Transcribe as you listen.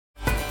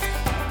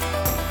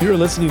You are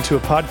listening to a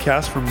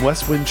podcast from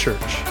Westwind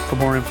Church. For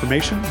more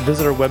information,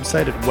 visit our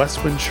website at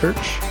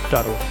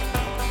westwindchurch.org.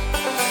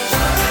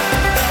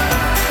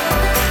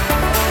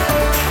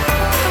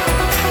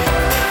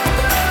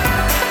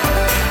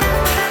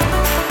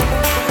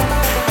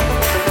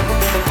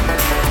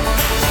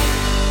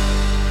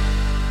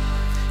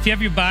 If you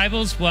have your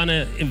Bibles, I want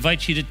to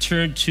invite you to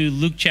turn to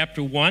Luke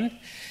chapter 1,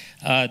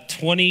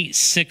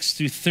 26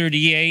 through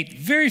 38.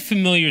 Very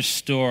familiar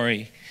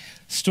story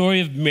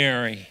of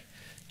Mary,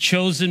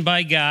 chosen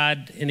by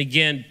God, and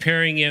again,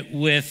 pairing it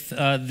with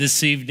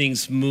this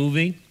evening's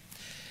movie.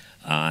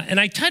 And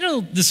I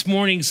titled this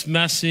morning's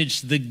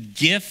message, The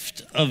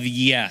Gift of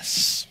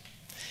Yes.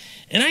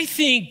 And I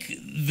think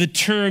the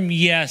term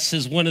yes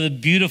is one of the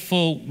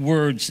beautiful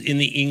words in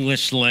the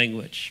English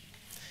language.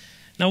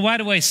 Now, why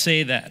do I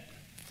say that?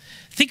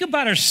 Think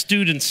about our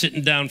students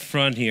sitting down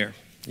front here.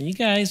 And you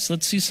guys,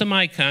 let's see some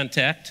eye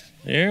contact.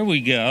 There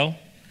we go.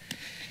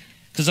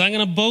 Because I'm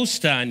going to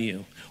boast on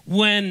you.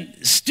 When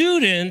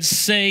students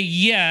say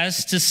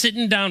yes to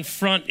sitting down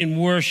front in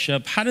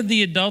worship, how did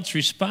the adults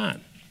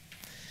respond?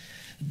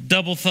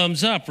 Double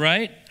thumbs up,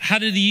 right? How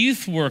did the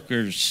youth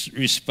workers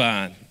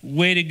respond?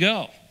 Way to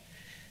go.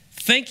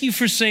 Thank you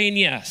for saying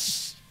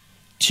yes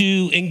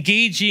to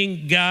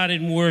engaging God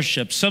in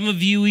worship. Some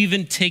of you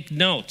even take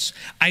notes.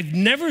 I've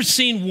never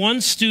seen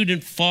one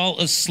student fall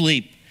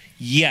asleep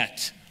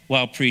yet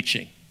while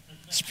preaching.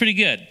 It's pretty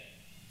good.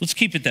 Let's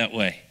keep it that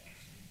way.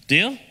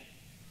 Deal?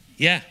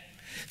 Yeah.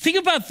 Think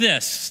about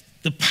this,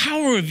 the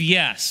power of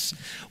yes.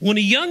 When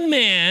a young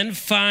man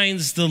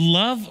finds the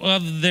love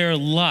of their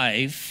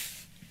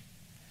life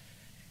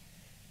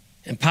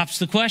and pops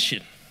the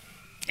question,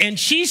 and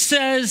she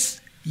says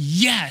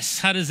yes,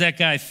 how does that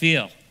guy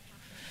feel?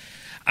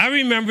 I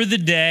remember the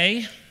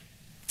day,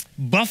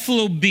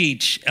 Buffalo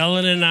Beach,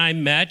 Ellen and I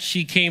met.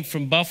 She came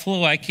from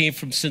Buffalo, I came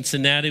from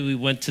Cincinnati. We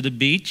went to the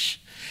beach.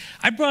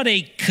 I brought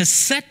a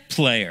cassette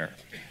player.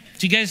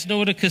 Do you guys know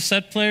what a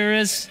cassette player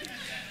is?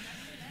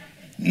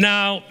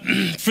 Now,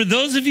 for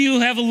those of you who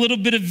have a little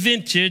bit of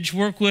vintage,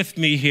 work with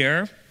me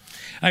here.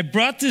 I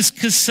brought this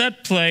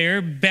cassette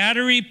player,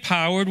 battery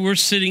powered. We're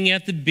sitting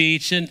at the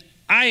beach, and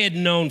I had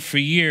known for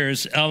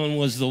years Ellen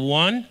was the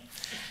one.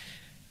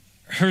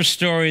 Her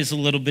story is a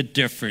little bit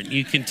different.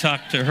 You can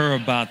talk to her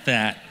about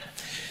that.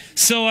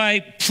 So I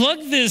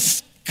plugged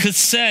this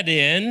cassette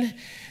in.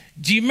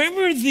 Do you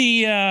remember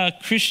the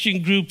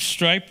Christian group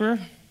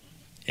Stryper?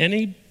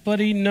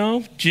 Anybody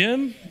know?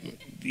 Jim?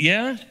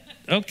 Yeah?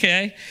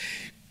 Okay.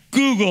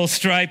 Google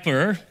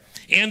Stryper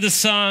and the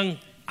song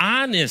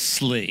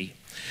Honestly.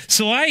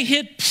 So I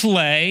hit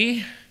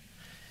play,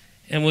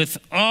 and with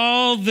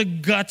all the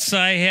guts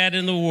I had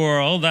in the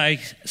world, I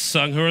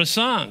sung her a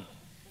song.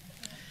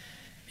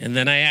 And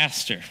then I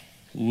asked her,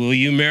 will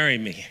you marry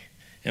me?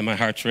 And my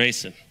heart's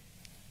racing.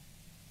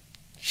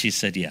 She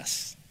said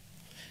yes.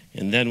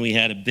 And then we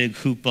had a big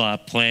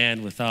hoopla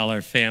planned with all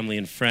our family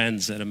and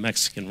friends at a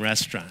Mexican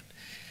restaurant.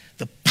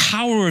 The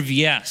power of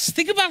yes.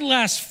 Think about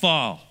last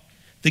fall.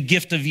 The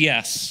gift of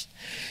yes.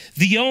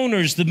 The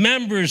owners, the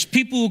members,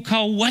 people who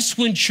call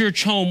Westwind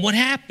Church home, what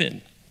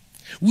happened?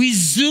 We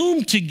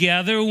Zoomed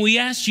together and we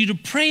asked you to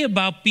pray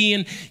about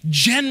being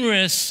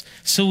generous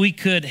so we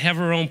could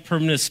have our own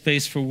permanent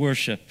space for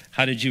worship.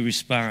 How did you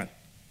respond?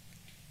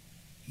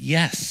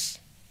 Yes.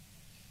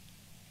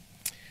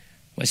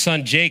 My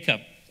son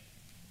Jacob,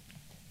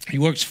 he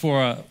works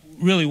for a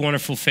really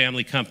wonderful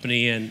family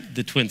company in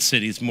the Twin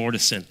Cities,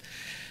 Mortison.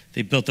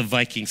 They built a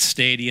Viking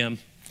stadium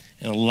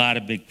and a lot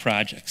of big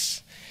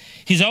projects.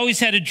 He's always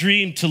had a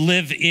dream to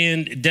live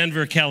in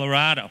Denver,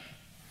 Colorado.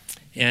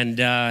 And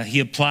he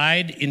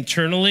applied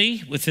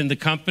internally within the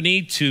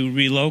company to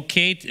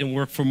relocate and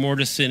work for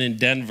Mortison in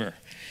Denver.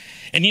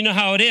 And you know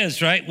how it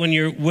is, right? When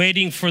you're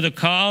waiting for the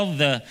call,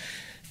 the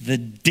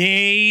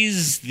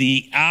days,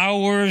 the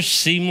hours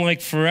seem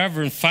like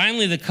forever. And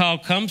finally the call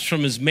comes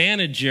from his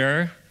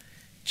manager,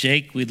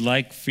 Jake, we'd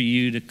like for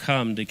you to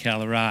come to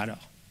Colorado.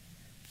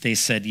 They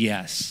said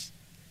yes.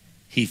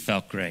 He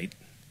felt great.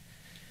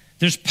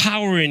 There's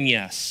power in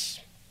yes.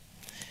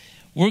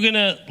 We're going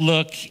to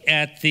look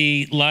at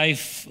the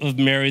life of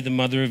Mary, the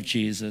mother of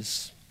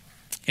Jesus.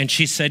 And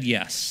she said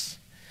yes.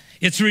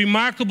 It's a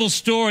remarkable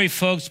story,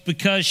 folks,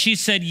 because she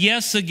said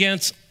yes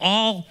against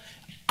all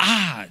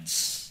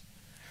odds.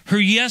 Her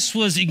yes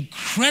was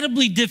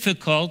incredibly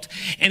difficult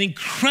and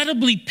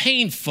incredibly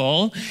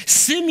painful.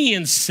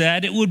 Simeon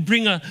said it would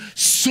bring a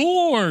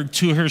sword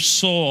to her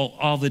soul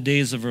all the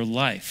days of her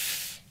life.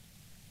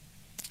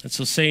 And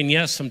so saying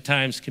yes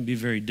sometimes can be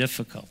very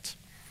difficult.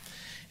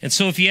 And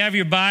so if you have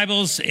your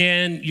Bibles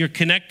and your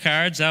Connect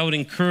cards, I would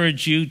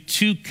encourage you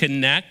to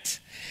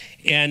connect.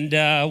 And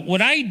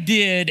what I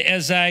did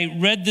as I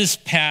read this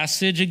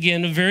passage,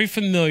 again, a very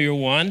familiar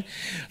one,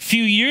 a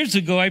few years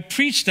ago I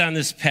preached on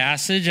this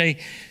passage. I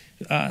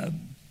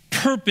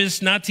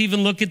purposed not to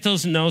even look at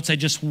those notes. I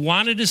just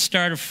wanted to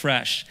start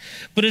afresh.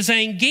 But as I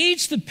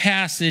engaged the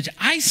passage,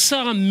 I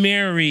saw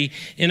Mary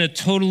in a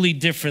totally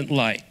different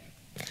light.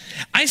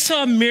 I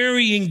saw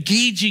Mary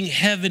engaging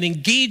heaven,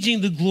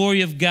 engaging the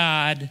glory of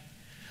God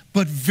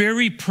but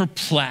very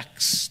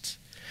perplexed.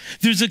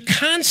 There's a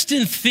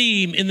constant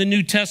theme in the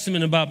New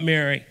Testament about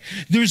Mary.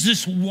 There's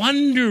this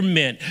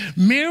wonderment.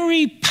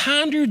 Mary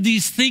pondered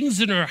these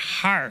things in her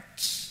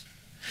heart.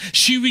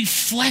 She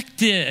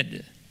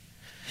reflected.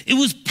 It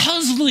was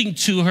puzzling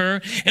to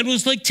her, and it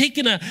was like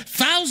taking a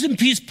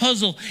 1,000-piece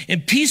puzzle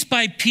and piece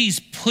by piece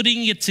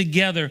putting it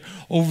together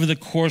over the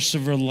course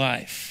of her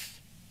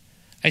life.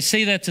 I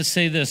say that to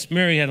say this.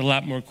 Mary had a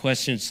lot more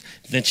questions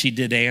than she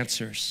did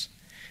answers,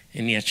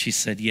 and yet she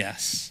said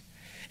yes.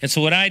 And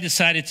so what I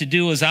decided to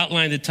do was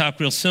outline the talk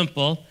real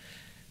simple,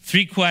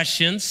 3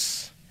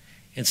 questions,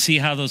 and see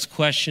how those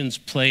questions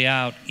play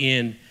out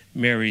in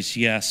Mary's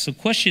yes. So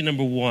question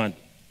number 1,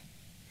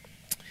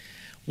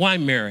 why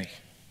Mary?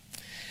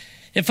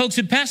 And folks,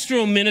 in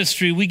pastoral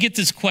ministry, we get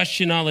this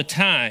question all the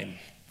time.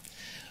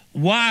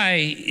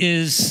 Why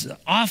is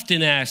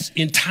often asked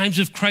in times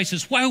of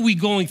crisis. Why are we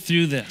going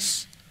through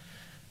this?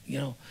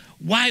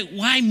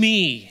 Why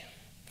me?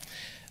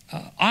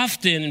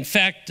 Often, in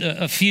fact,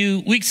 a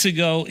few weeks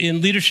ago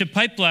in Leadership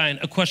Pipeline,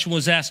 a question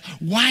was asked,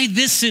 why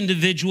this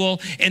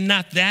individual and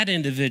not that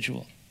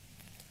individual?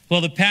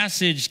 Well, the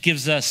passage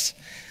gives us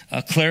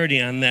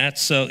clarity on that.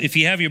 So if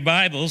you have your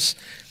Bibles,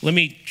 let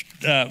me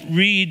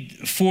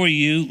read for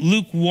you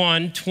Luke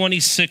 1,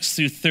 26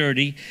 through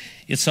 30.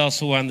 It's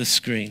also on the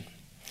screen.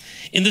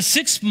 In the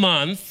 6th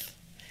month,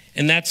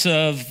 and that's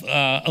of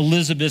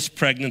Elizabeth's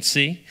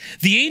pregnancy,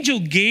 the angel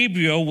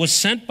Gabriel was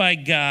sent by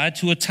God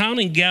to a town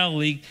in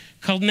Galilee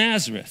called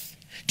Nazareth,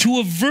 to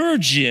a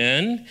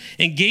virgin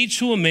engaged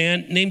to a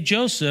man named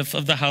Joseph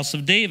of the house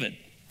of David.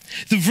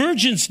 The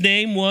virgin's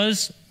name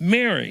was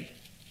Mary.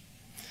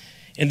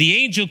 And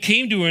the angel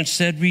came to her and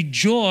said,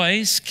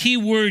 rejoice, key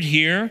word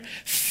here,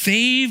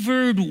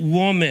 favored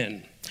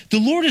woman. The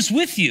Lord is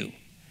with you.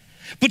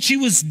 But she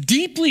was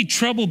deeply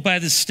troubled by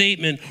the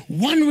statement,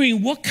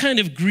 wondering what kind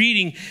of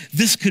greeting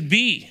this could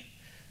be.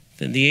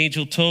 Then the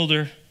angel told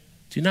her,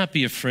 do not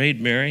be afraid,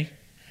 Mary,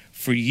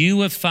 for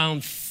you have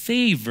found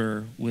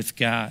favor with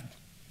God.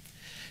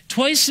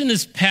 Twice in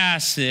this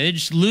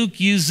passage, Luke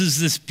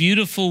uses this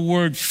beautiful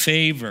word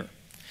favor.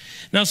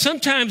 Now,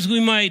 sometimes we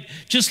might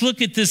just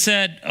look at this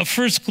at a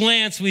first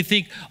glance. We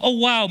think, oh,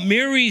 wow,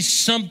 Mary's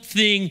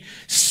something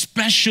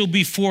special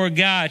before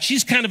God.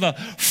 She's kind of a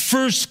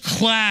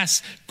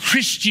first-class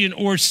Christian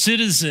or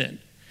citizen.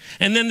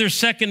 And then there's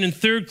second and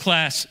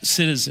third-class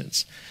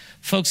citizens.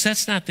 Folks,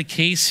 that's not the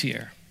case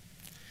here.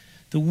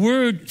 The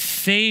word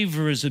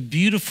favor is a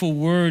beautiful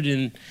word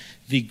in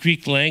the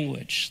Greek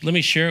language. Let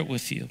me share it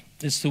with you.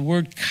 It's the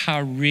word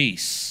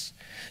charis.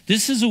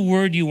 This is a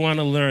word you want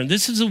to learn.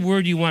 This is a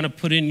word you want to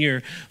put in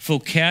your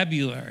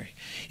vocabulary.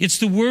 It's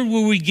the word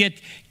where we get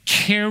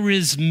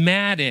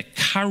charismatic.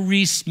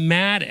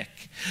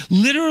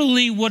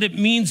 Literally what it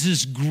means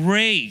is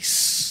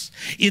grace.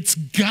 It's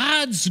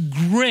God's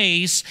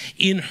grace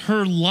in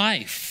her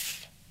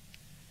life.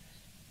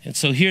 And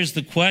so here's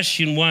the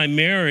question, why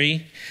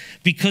Mary?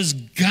 Because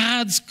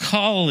God's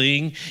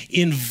calling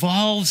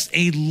involves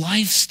a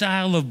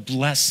lifestyle of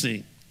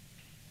blessing.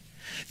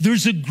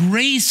 There's a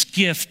grace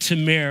gift to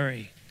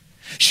Mary.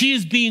 She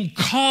is being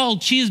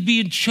called, she is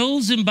being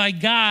chosen by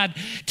God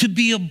to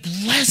be a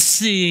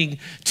blessing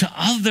to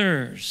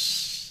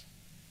others.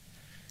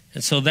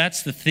 And so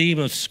that's the theme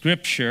of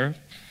Scripture.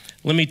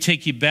 Let me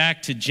take you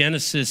back to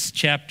Genesis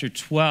chapter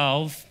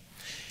 12.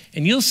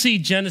 And you'll see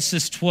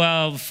Genesis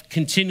 12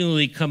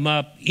 continually come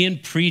up in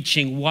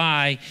preaching.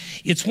 Why?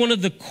 It's one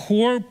of the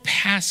core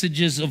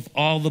passages of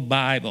all the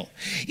Bible.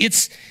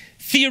 It's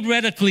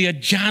theoretically a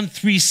John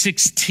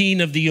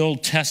 3:16 of the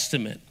Old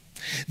Testament.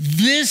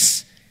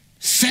 This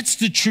sets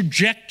the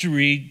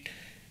trajectory,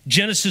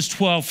 Genesis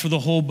 12, for the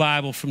whole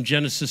Bible from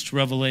Genesis to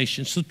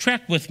Revelation. So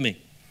track with me.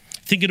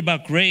 Thinking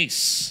about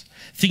grace,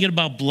 thinking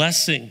about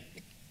blessing.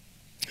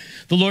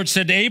 The Lord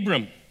said to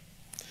Abram,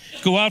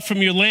 go out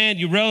from your land,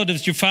 your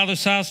relatives, your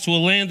father's house, to a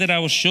land that I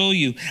will show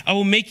you. I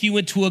will make you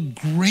into a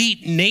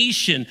great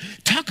nation.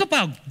 Talk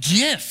about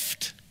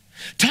gift.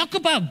 Talk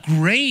about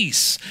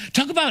grace.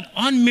 Talk about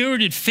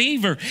unmerited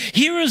favor.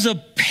 Here is a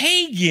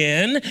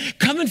pagan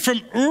coming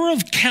from Ur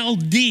of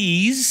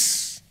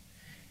Chaldees,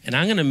 and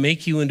I'm going to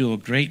make you into a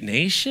great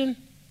nation?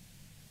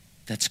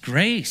 That's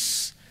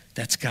grace.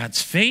 That's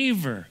God's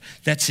favor.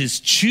 That's his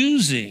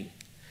choosing.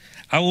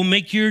 I will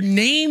make your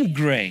name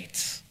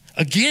great.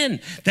 Again,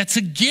 that's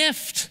a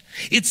gift.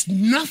 It's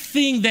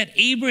nothing that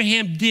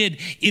Abraham did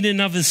in and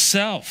of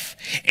himself.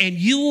 And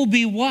you will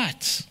be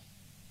what?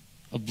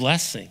 A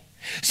blessing.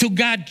 So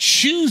God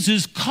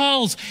chooses,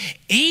 calls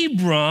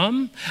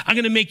Abram, I'm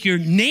going to make your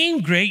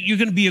name great. You're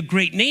going to be a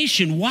great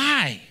nation.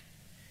 Why?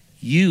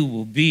 You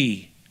will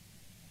be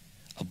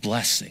a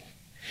blessing.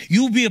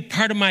 You will be a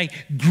part of my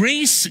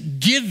grace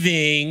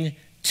giving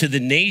to the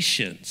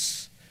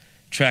nations.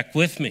 Track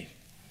with me.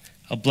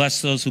 I'll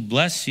bless those who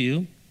bless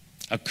you.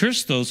 I'll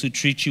curse those who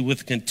treat you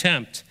with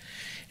contempt.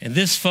 And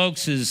this,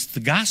 folks, is the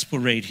gospel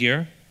right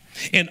here.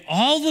 And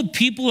all the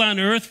people on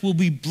earth will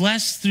be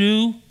blessed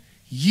through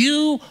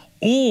you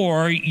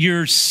or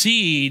your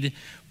seed,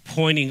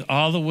 pointing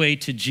all the way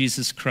to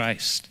Jesus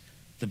Christ,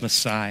 the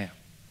Messiah.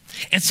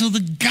 And so the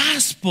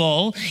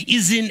gospel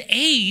is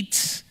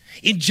innate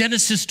in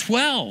Genesis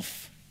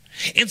 12.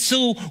 And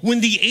so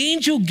when the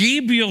angel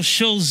Gabriel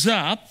shows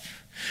up,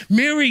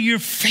 Mary, you're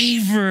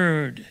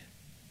favored.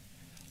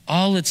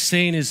 All it's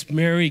saying is,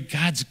 Mary,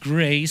 God's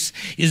grace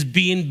is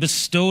being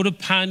bestowed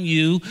upon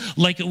you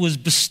like it was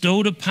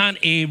bestowed upon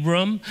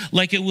Abram,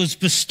 like it was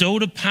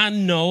bestowed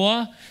upon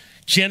Noah.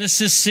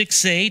 Genesis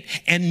 6:8,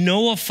 and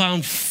Noah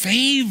found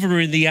favor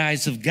in the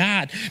eyes of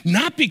God,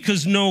 not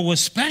because Noah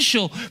was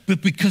special,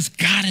 but because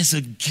God is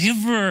a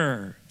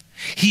giver.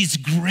 He's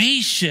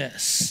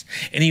gracious,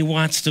 and he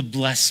wants to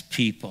bless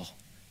people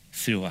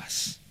through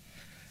us.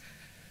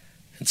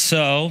 And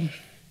so,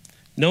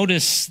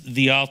 notice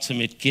the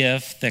ultimate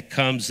gift that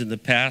comes in the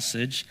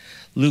passage.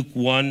 Luke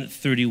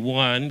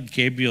 1:31,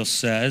 Gabriel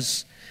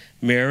says,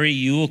 Mary,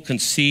 you will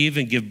conceive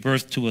and give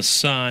birth to a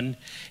son.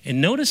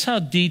 And notice how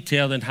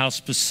detailed and how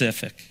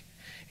specific.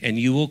 And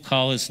you will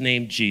call his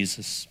name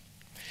Jesus.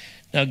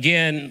 Now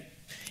again,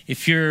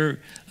 if you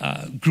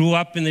grew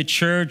up in the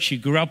church, you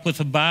grew up with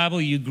the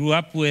Bible, you grew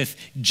up with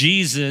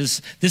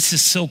Jesus, this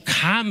is so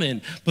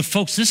common. But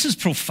folks, this is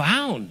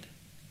profound.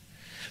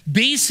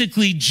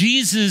 Basically,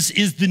 Jesus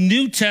is the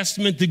New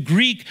Testament, the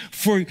Greek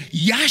for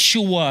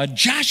Yahshua,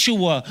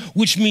 Joshua,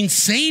 which means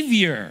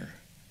Savior.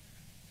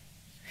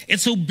 And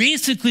so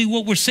basically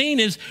what we're saying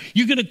is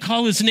you're going to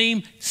call his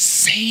name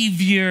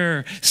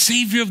Savior,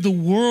 Savior of the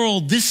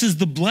world. This is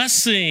the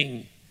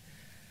blessing.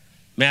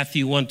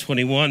 Matthew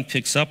 1:21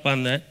 picks up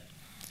on that.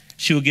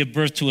 She will give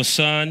birth to a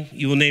son.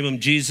 You will name him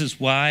Jesus.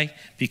 Why?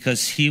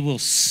 Because he will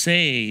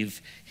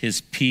save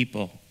his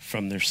people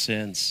from their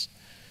sins.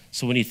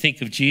 So when you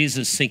think of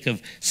Jesus, think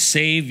of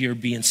Savior,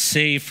 being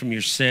saved from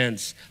your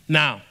sins.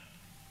 Now,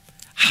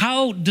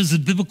 how does the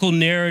biblical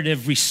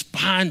narrative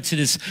respond to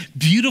this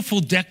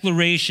beautiful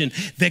declaration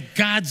that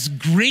God's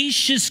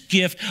gracious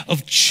gift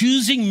of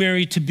choosing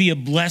Mary to be a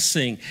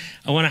blessing?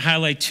 I want to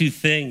highlight two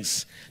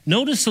things.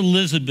 Notice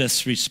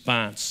Elizabeth's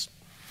response.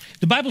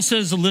 The Bible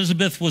says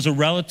Elizabeth was a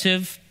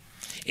relative,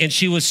 and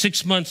she was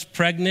 6 months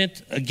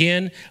pregnant.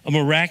 Again, a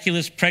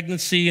miraculous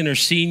pregnancy in her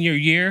senior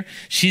year.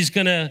 She's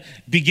going to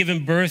be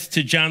giving birth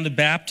to John the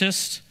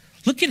Baptist.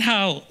 Look at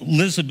how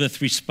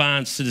Elizabeth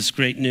responds to this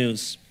great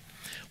news.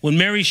 When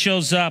Mary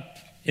shows up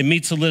and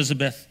meets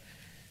Elizabeth,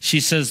 she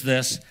says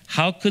this,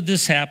 how could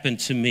this happen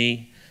to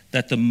me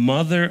that the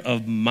mother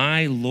of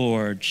my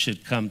Lord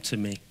should come to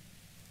me?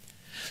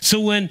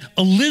 So when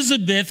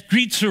Elizabeth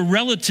greets her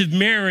relative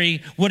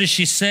Mary, what does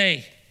she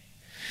say?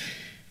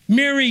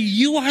 Mary,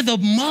 you are the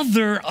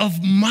mother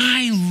of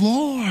my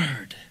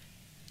Lord.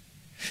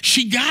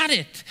 She got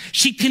it.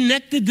 She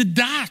connected the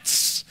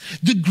dots.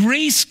 The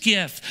grace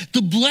gift,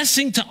 the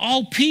blessing to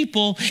all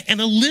people,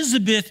 and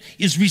Elizabeth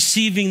is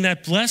receiving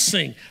that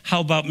blessing.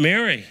 How about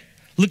Mary?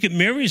 Look at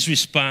Mary's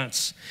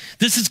response.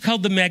 This is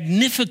called the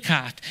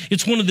Magnificat.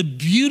 It's one of the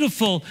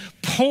beautiful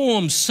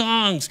poems,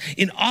 songs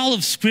in all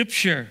of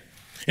Scripture.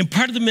 And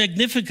part of the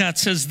Magnificat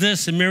says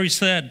this, and Mary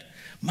said,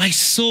 my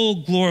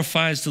soul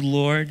glorifies the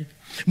Lord.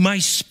 My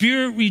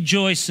spirit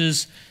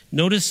rejoices.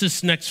 Notice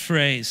this next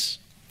phrase,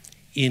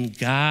 in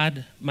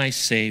God my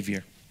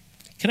Savior.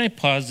 Can I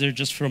pause there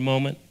just for a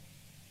moment?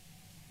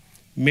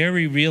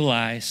 Mary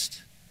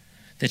realized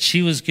that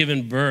she was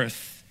given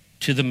birth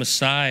to the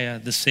Messiah,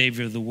 the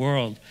Savior of the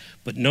world.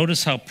 But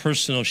notice how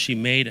personal she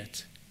made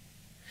it.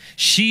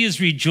 She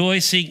is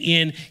rejoicing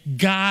in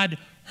God,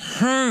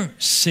 her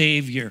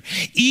Savior.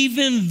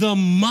 Even the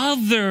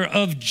mother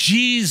of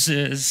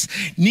Jesus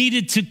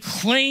needed to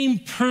claim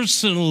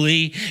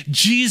personally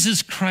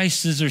Jesus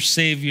Christ as her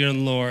Savior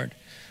and Lord.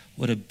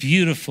 What a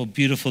beautiful,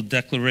 beautiful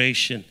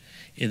declaration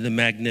in the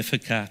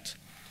Magnificat.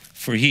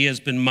 For he has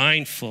been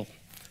mindful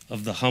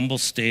of the humble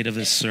state of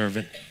his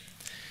servant.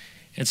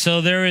 And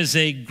so there is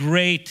a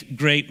great,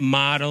 great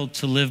motto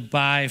to live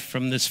by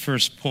from this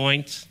first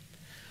point.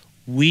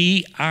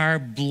 We are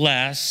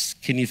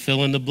blessed, can you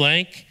fill in the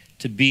blank,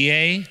 to be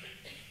a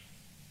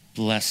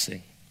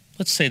blessing.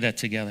 Let's say that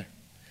together.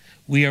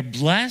 We are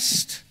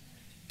blessed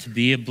to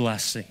be a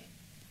blessing.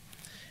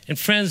 And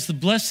friends, the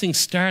blessing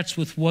starts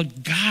with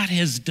what God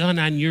has done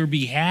on your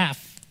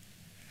behalf.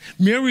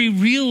 Mary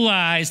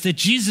realized that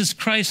Jesus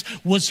Christ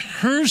was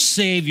her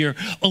Savior.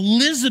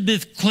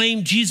 Elizabeth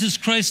claimed Jesus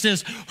Christ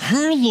as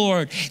her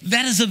Lord.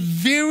 That is a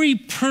very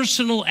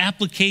personal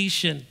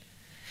application.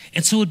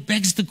 And so it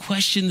begs the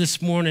question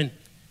this morning,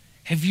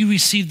 have you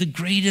received the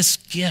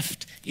greatest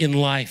gift in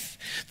life?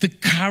 The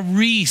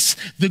charis,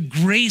 the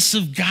grace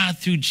of God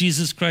through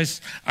Jesus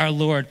Christ our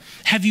Lord.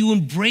 Have you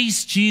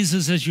embraced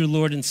Jesus as your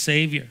Lord and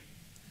Savior?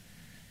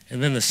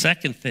 And then the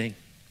second thing,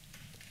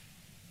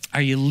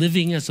 are you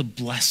living as a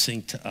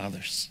blessing to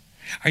others?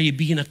 Are you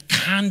being a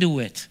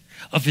conduit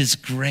of his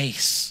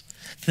grace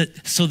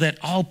so that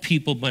all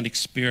people might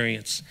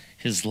experience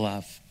his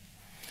love?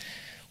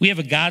 We have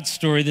a God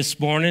story this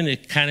morning.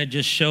 It kind of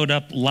just showed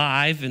up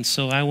live, and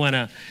so I want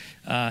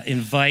to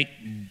invite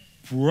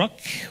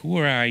Brooke.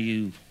 Where are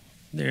you?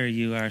 There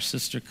you are,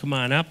 sister. Come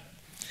on up.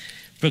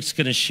 Brooke's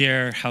going to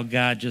share how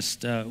God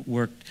just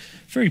worked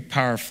very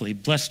powerfully.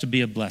 Blessed to be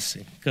a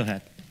blessing. Go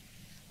ahead.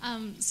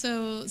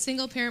 So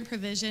Single Parent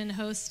Provision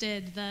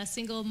hosted the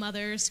Single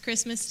Mothers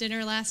Christmas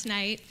dinner last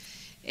night.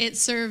 It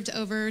served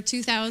over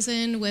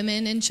 2,000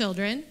 women and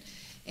children.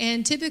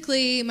 And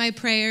typically my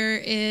prayer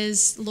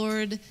is,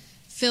 Lord,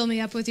 fill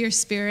me up with your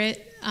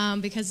Spirit,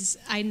 because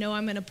I know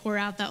I'm going to pour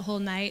out that whole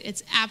night.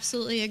 It's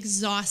absolutely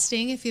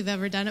exhausting if you've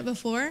ever done it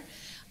before.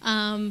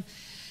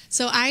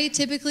 So I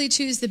typically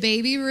choose the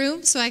baby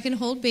room so I can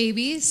hold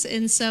babies.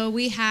 And so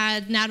we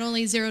had not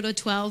only 0 to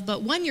 12,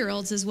 but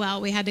 1-year-olds as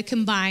well. We had to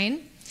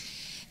combine.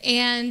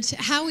 And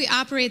how we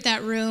operate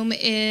that room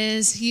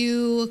is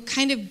you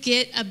kind of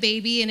get a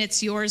baby and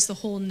it's yours the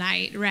whole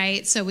night,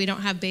 right? So we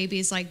don't have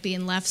babies like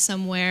being left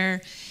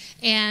somewhere.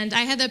 And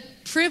I had the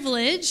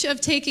privilege of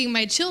taking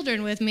my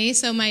children with me,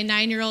 so my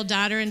 9-year-old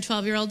daughter and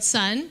 12-year-old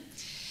son.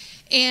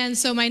 And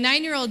so my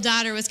 9-year-old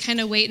daughter was kind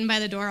of waiting by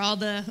the door. All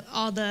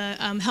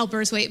the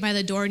helpers wait by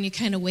the door, and you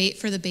kind of wait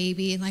for the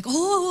baby, and like,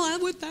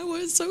 oh, that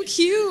was so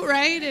cute,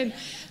 right? And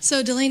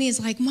so Delaney's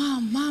like,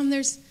 Mom,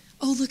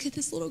 look at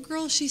this little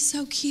girl. She's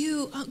so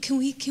cute. Oh, can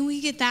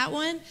we get that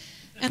one?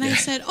 And I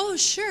said, oh,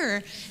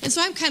 sure. And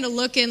so I'm kind of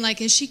looking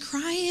like, is she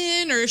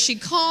crying or is she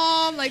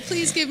calm? Like,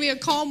 please give me a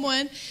calm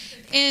one.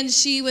 And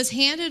she was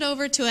handed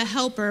over to a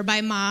helper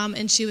by Mom,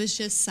 and she was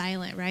just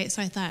silent, right?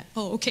 So I thought,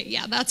 oh, okay,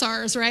 yeah, that's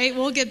ours, right?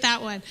 We'll get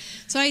that one.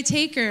 So I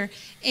take her,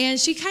 and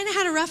she kind of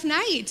had a rough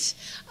night.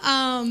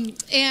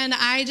 And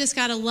I just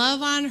got to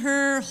love on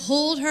her,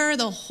 hold her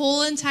the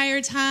whole entire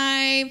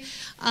time.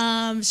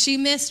 She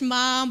missed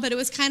Mom, but it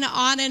was kind of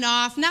on and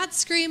off, not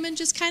screaming,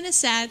 just kind of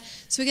sad.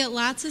 So we got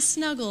lots of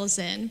snuggles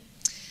in.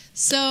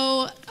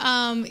 So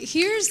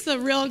here's the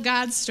real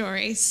God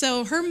story.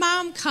 So her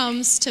mom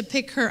comes to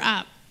pick her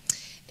up.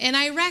 And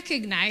I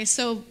recognize,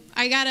 so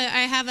I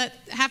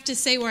have to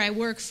say where I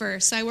work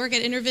first. So I work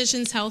at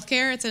Intervisions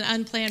Healthcare. It's an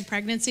unplanned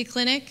pregnancy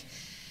clinic.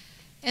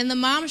 And the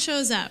mom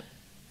shows up.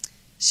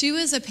 She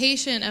was a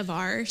patient of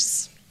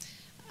ours.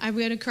 I'm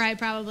going to cry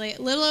probably a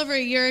little over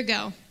a year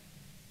ago.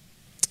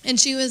 And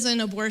she was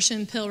an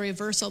abortion pill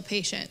reversal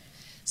patient.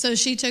 So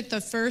she took the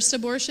first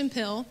abortion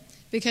pill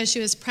because she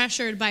was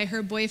pressured by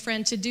her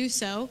boyfriend to do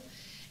so.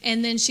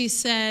 And then she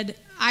said,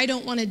 I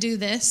don't want to do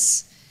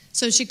this.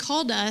 So she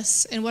called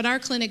us, and what our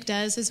clinic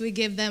does is we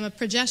give them a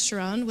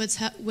progesterone,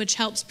 which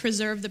helps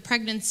preserve the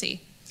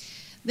pregnancy.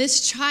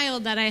 This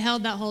child that I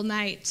held that whole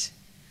night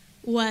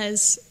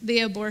was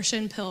the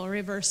abortion pill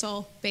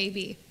reversal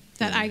baby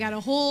that I got to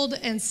hold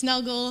and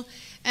snuggle.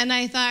 And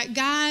I thought,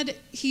 God,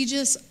 he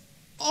just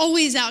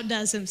always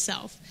outdoes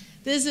himself.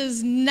 This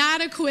is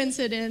not a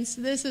coincidence.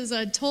 This is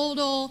a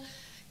total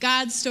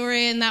God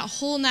story. And that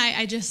whole night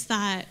I just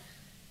thought,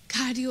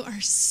 God, you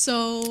are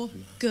so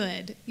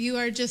good. You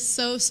are just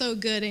so, so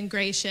good and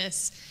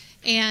gracious.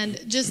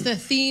 And just the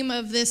theme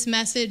of this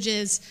message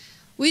is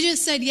we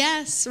just said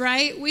yes,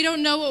 right? We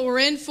don't know what we're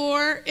in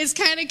for. It's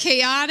kind of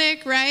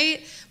chaotic,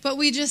 right? But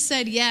we just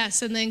said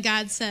yes. And then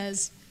God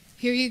says,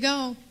 here you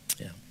go.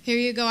 Yeah. Here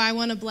you go. I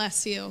want to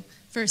bless you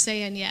for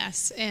saying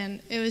yes.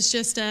 And it was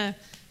just a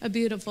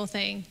beautiful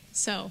thing.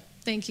 So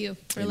thank you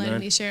for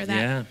letting me share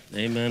that. Yeah.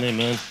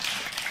 Amen.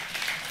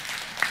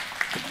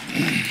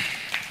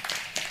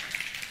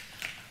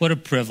 What a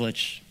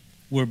privilege.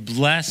 We're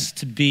blessed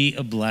to be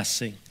a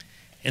blessing.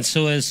 And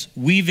so as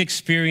we've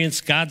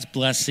experienced God's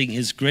blessing,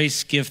 his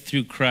grace gift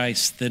through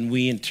Christ, then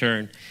we in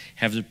turn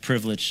have the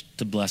privilege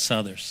to bless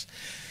others.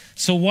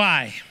 So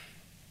why?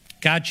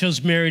 God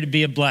chose Mary to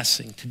be a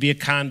blessing, to be a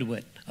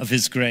conduit of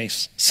his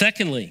grace.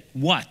 Secondly,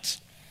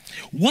 what?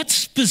 What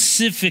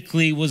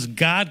specifically was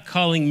God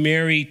calling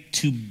Mary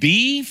to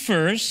be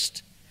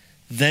first,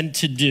 then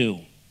to do?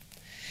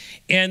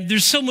 And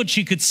there's so much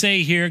you could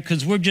say here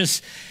because we're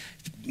just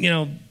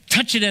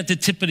touching at the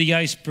tip of the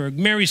iceberg.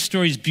 Mary's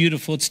story is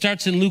beautiful. It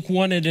starts in Luke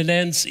 1 and it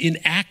ends in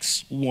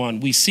Acts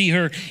 1. We see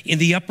her in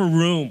the upper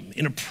room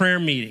in a prayer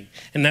meeting,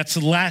 and that's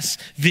the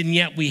last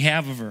vignette we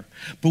have of her.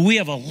 But we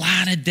have a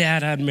lot of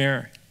data on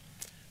Mary.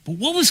 But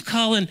what was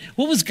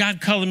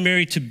God calling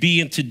Mary to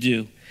be and to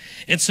do?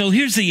 And so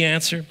here's the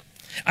answer.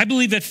 I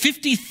believe at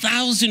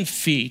 50,000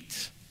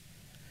 feet,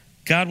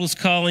 God was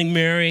calling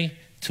Mary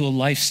to a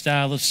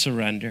lifestyle of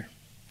surrender.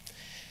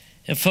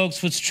 And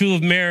folks, what's true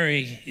of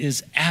Mary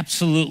is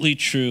absolutely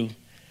true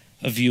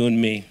of you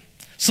and me.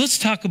 So let's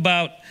talk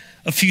about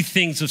a few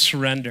things of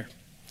surrender.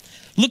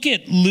 Look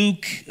at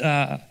Luke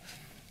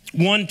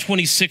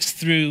 1:26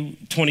 through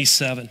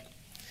 27.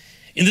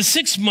 In the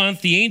 6th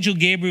month, the angel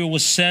Gabriel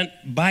was sent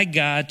by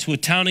God to a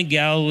town in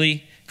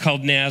Galilee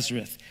called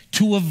Nazareth,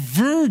 to a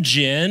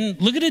virgin,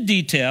 look at the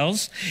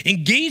details,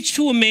 engaged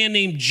to a man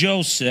named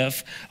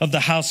Joseph of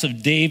the house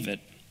of David.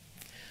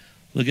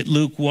 Look at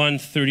Luke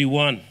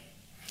 1:31.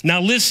 Now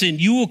listen,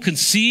 you will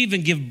conceive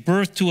and give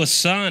birth to a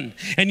son,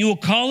 and you will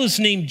call his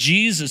name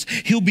Jesus.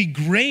 He'll be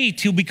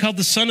great. He'll be called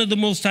the Son of the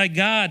Most High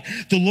God.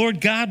 The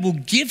Lord God will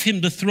give him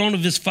the throne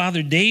of his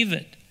father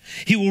David.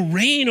 He will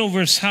reign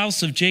over his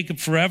house of Jacob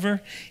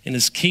forever, and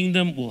his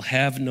kingdom will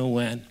have no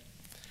end.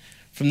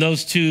 From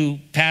those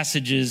two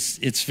passages,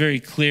 it's very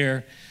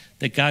clear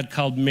that God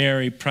called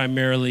Mary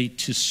primarily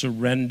to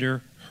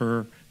surrender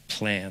her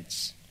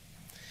plans.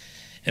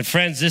 And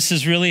friends, this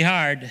is really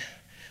hard,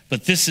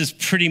 but this is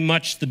pretty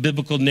much the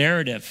biblical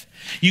narrative.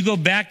 You go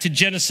back to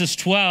Genesis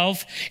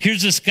 12.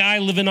 Here's this guy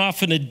living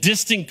off in a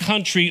distant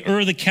country,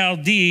 Ur the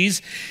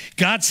Chaldees.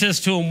 God says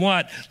to him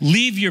what?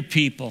 Leave your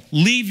people,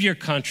 leave your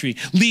country,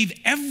 leave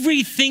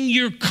everything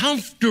you're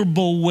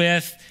comfortable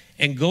with,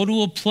 and go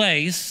to a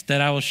place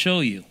that I will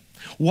show you.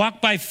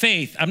 Walk by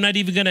faith. I'm not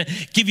even going to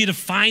give you the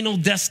final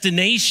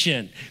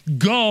destination.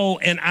 Go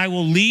and I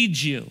will lead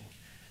you.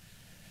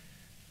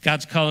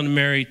 God's calling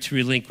Mary to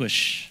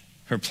relinquish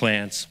her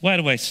plans. Why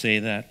do I say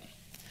that?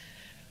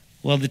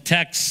 Well, the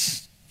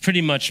text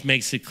pretty much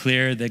makes it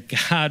clear that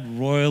God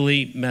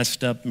royally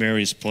messed up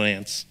Mary's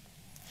plans.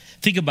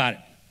 Think about it.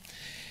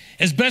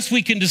 As best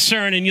we can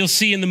discern, and you'll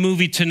see in the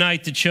movie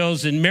tonight, The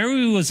Chosen,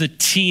 Mary was a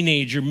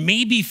teenager,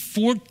 maybe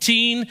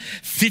 14,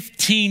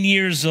 15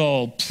 years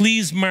old.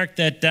 Please mark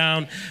that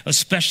down,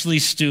 especially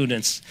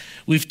students.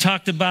 We've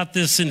talked about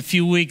this in a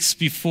few weeks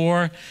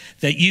before,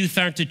 that youth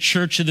aren't the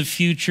church of the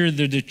future,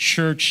 they're the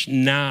church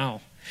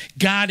now.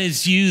 God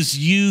has used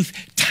youth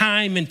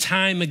time and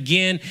time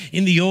again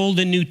in the Old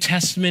and New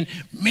Testament.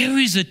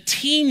 Mary's a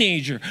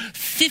teenager,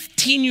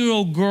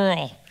 15-year-old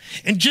girl.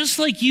 And just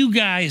like you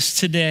guys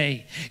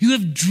today, you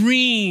have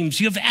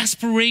dreams, you have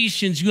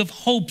aspirations, you have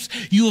hopes,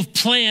 you have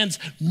plans.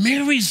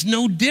 Mary's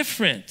no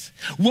different.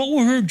 What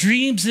were her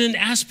dreams and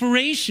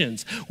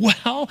aspirations?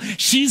 Well,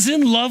 she's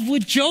in love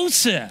with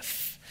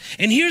Joseph.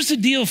 And here's the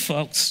deal,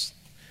 folks.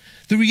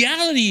 The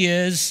reality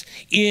is,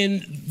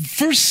 in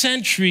first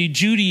century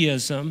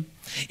Judaism,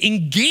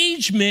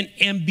 engagement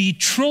and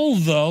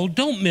betrothal,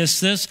 don't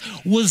miss this,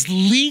 was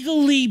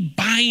legally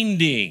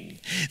binding.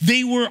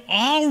 They were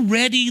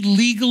already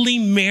legally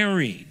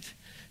married.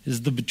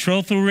 Is the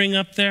betrothal ring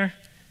up there?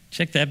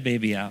 Check that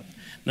baby out.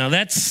 Now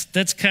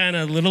that's kind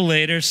of a little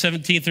later,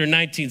 17th or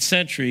 19th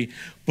century,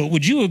 but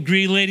would you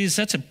agree, ladies,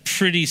 that's a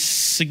pretty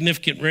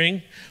significant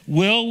ring?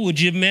 Will, would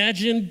you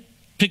imagine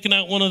picking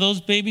out one of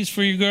those babies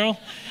for your girl?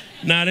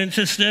 Not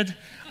interested?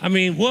 I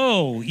mean,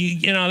 whoa,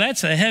 you know,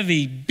 that's a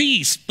heavy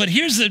beast. But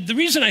here's the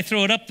reason I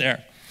throw it up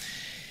there.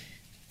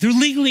 They're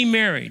legally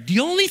married. The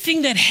only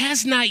thing that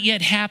has not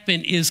yet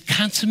happened is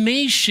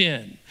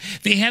consummation.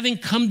 They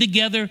haven't come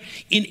together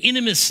in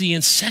intimacy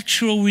and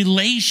sexual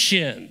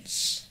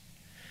relations.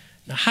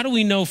 Now, how do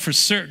we know for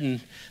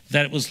certain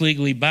that it was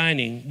legally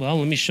binding? Well,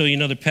 let me show you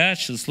another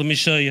passage. Let me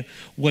show you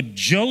what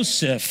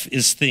Joseph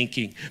is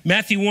thinking.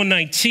 Matthew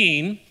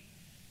 1:19.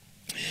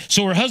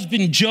 So her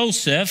husband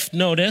Joseph,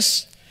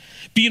 notice,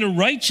 being a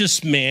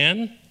righteous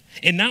man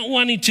and not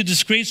wanting to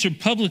disgrace her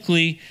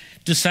publicly,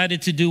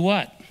 decided to do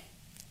what?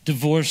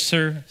 Divorce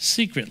her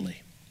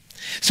secretly.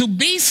 So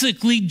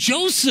basically,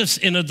 Joseph's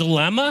in a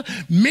dilemma.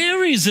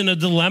 Mary's in a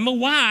dilemma.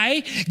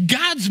 Why?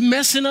 God's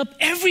messing up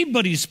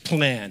everybody's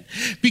plan.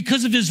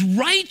 Because of his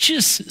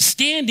righteous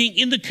standing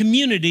in the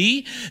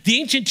community, the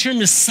ancient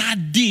term is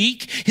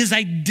Sadiq. His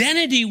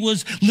identity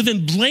was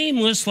living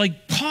blameless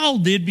like Paul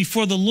did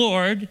before the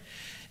Lord.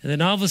 And then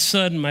all of a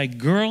sudden, my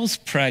girl's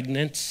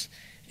pregnant,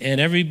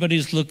 and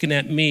everybody's looking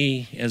at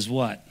me as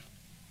what?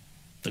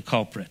 The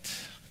culprit,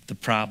 the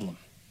problem.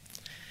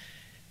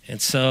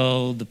 And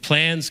so the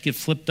plans get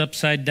flipped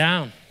upside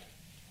down.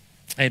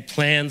 I had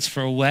plans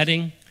for a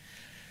wedding.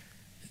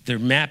 They're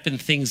mapping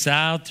things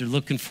out. They're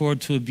looking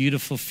forward to a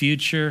beautiful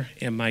future.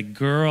 And my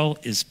girl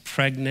is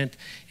pregnant,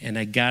 and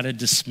I got to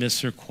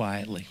dismiss her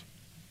quietly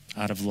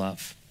out of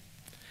love.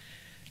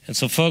 And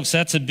so, folks,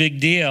 that's a big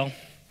deal.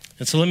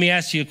 And so let me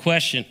ask you a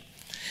question.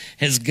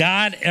 Has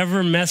God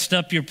ever messed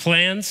up your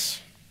plans?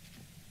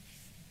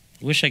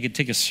 I wish I could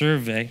take a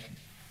survey.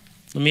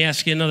 Let me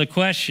ask you another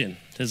question.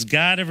 Has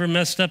God ever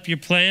messed up your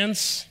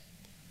plans?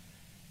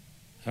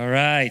 All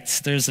right,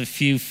 there's a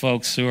few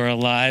folks who are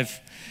alive.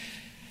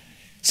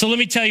 So let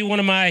me tell you one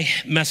of my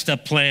messed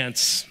up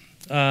plans.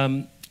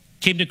 Came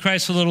to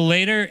Christ a little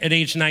later at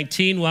age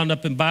 19, wound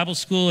up in Bible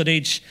school at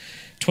age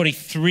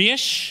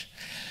 23-ish.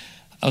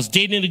 I was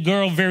dating a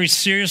girl very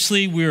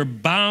seriously. We were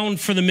bound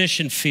for the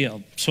mission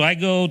field. So I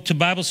go to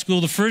Bible school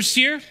the first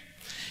year,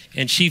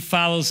 and she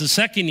follows the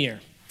second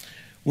year.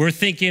 We're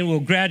thinking we'll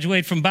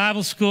graduate from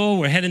Bible school.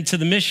 We're heading to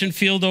the mission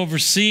field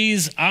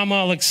overseas. I'm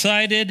all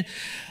excited.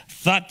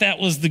 Thought that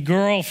was the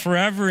girl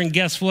forever, and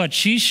guess what?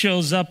 She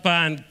shows up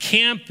on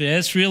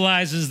campus,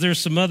 realizes there's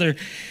some other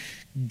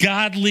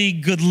godly,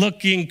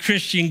 good-looking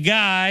Christian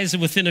guys,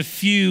 and within a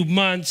few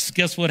months,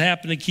 guess what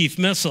happened to Keith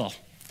Missile?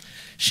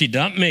 She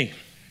dumped me.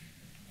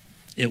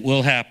 It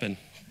will happen.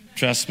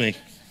 Trust me.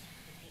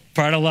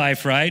 Part of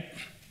life, right?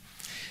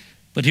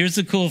 But here's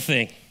the cool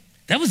thing.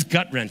 That was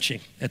gut-wrenching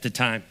at the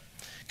time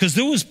because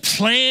there was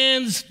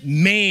plans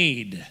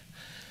made.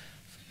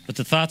 But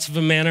the thoughts of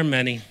a man are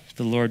many.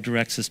 The Lord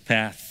directs his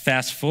path.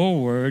 Fast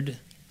forward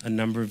a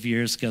number of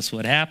years, guess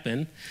what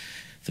happened?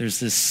 There's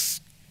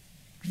this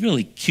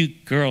really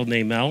cute girl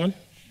named Ellen,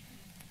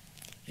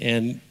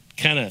 and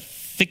kind of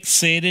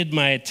fixated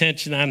my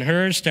attention on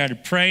her,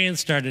 started praying,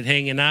 started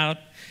hanging out,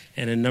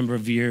 and a number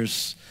of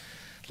years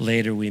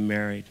later we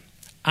married.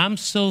 I'm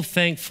so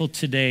thankful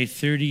today,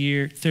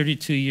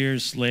 32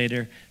 years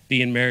later,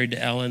 being married to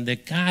Ellen,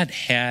 that God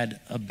had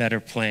a better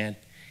plan.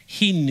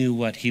 He knew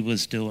what he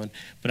was doing.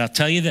 But I'll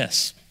tell you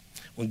this,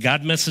 when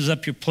God messes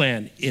up your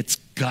plan, it's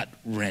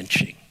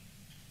gut-wrenching.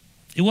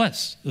 It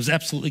was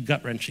absolutely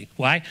gut-wrenching.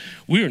 Why?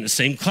 We were in the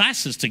same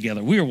classes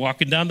together. We were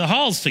walking down the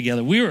halls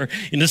together. We were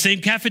in the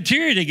same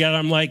cafeteria together.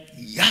 I'm like,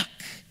 yuck,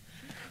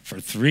 for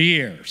 3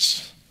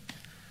 years.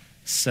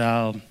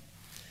 So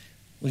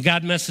when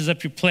God messes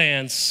up your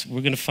plans,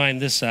 we're going to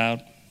find this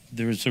out.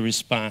 There is a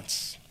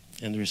response,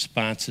 and the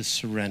response is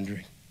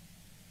surrendering.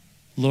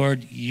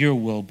 Lord, your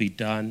will be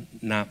done,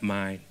 not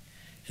mine.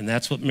 And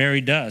that's what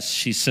Mary does.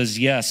 She says,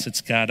 yes,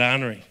 it's God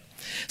honoring.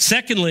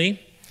 Secondly,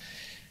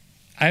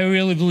 I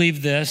really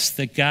believe this,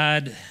 that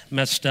God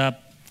messed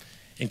up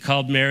and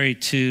called Mary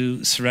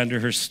to surrender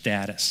her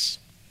status.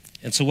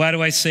 And so why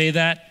do I say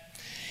that?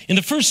 In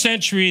the first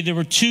century, there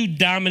were two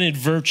dominant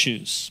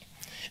virtues.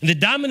 And the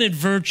dominant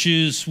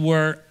virtues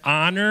were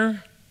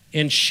honor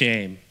and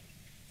shame.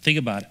 Think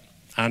about it,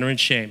 honor and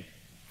shame.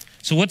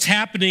 So what's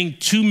happening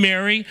to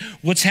Mary,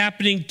 what's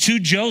happening to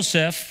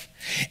Joseph,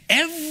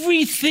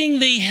 everything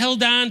they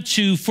held on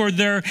to for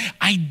their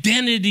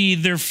identity,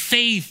 their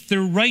faith,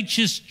 their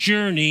righteous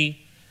journey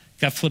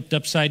got flipped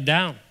upside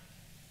down.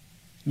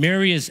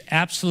 Mary is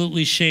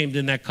absolutely shamed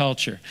in that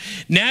culture.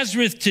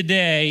 Nazareth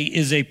today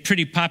is a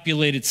pretty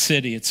populated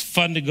city. It's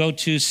fun to go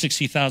to,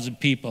 60,000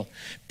 people.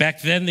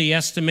 Back then, they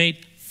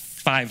estimate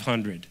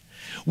 500.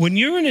 When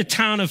you're in a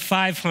town of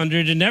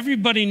 500 and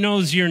everybody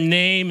knows your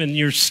name and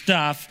your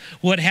stuff,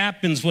 what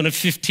happens when a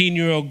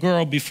 15-year-old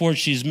girl, before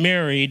she's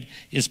married,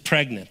 is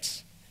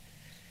pregnant?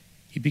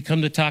 You become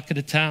the talk of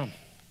the town.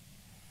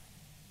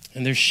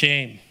 And there's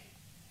shame.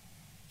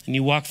 And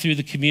you walk through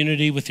the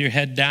community with your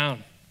head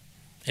down,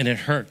 and it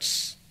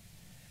hurts.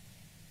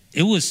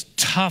 It was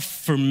tough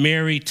for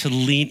Mary to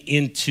lean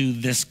into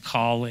this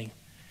calling,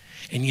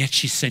 and yet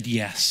she said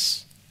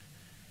yes.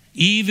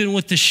 Even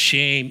with the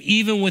shame,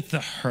 even with the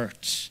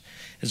hurt,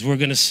 as we're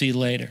going to see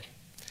later.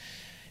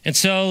 And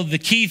so the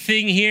key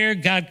thing here,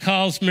 God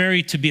calls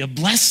Mary to be a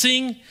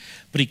blessing,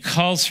 but he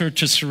calls her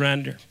to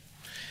surrender.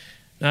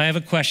 Now, I have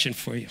a question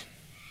for you.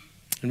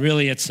 And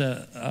really, it's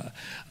a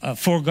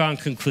foregone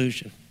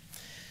conclusion.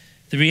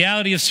 The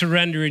reality of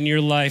surrender in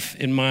your life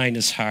and mine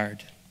is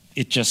hard.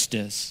 It just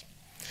is.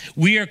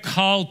 We are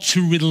called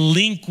to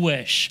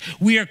relinquish.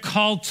 We are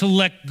called to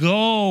let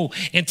go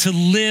and to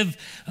live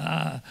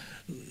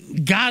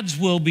God's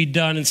will be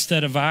done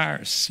instead of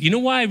ours. You know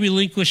why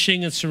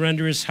relinquishing and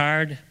surrender is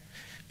hard?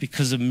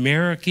 Because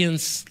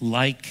Americans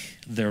like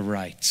their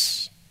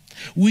rights.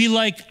 We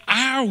like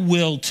our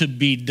will to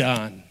be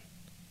done,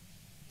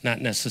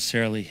 not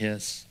necessarily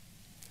his.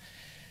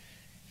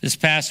 This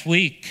past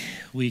week,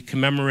 we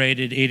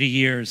commemorated 80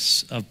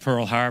 years of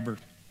Pearl Harbor.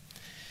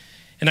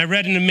 And I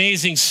read an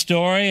amazing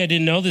story. I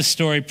didn't know this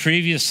story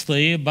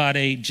previously about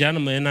a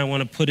gentleman. I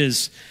want to put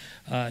his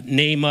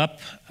name up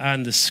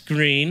on the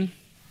screen.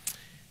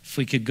 If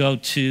we could go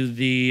to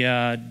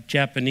the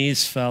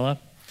Japanese fella,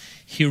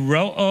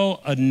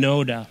 Hiroo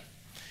Onoda.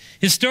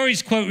 His story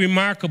is quite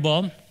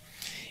remarkable.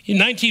 In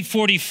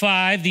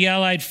 1945, the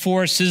Allied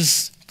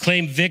forces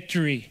claimed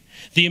victory.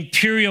 The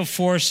imperial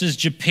forces,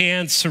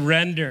 Japan,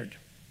 surrendered.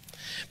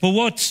 But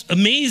what's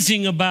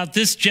amazing about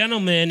this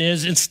gentleman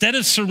is instead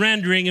of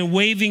surrendering and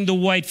waving the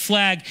white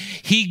flag,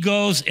 he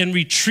goes and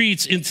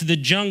retreats into the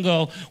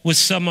jungle with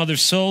some other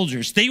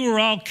soldiers. They were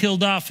all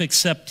killed off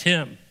except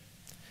him.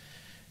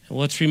 And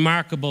what's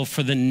remarkable,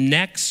 for the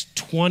next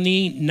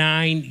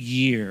 29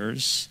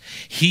 years,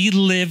 he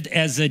lived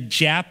as a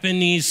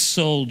Japanese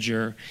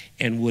soldier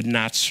and would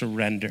not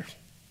surrender.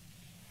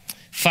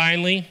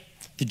 Finally,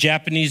 the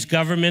Japanese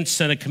government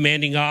sent a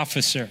commanding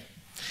officer,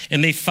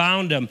 and they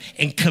found him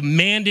and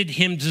commanded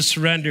him to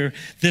surrender.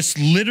 This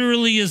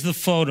literally is the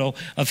photo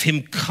of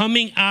him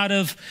coming out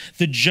of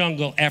the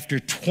jungle after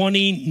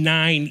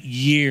 29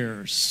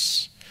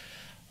 years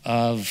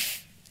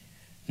of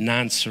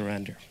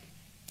non-surrender.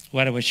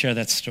 Why do I share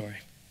that story?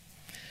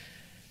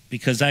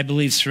 Because I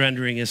believe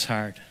surrendering is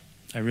hard.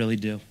 I really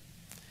do.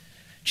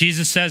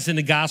 Jesus says in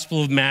the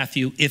Gospel of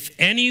Matthew, if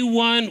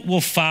anyone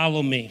will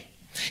follow me,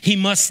 he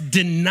must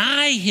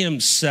deny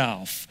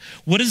himself.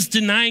 What does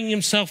denying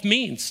himself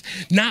means?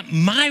 Not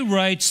my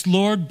rights,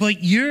 Lord,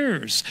 but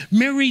yours.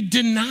 Mary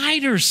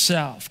denied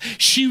herself.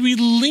 She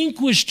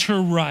relinquished her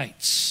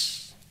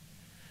rights.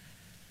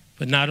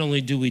 But not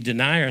only do we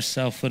deny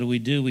ourselves, what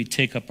do? We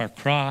take up our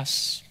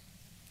cross.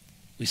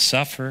 We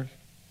suffer.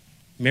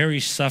 Mary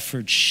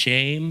suffered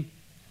shame.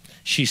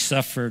 She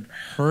suffered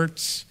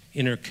hurts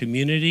in her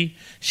community.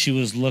 She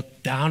was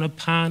looked down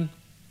upon.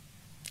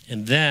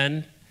 And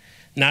then,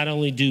 not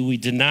only do we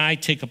deny,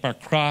 take up our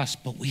cross,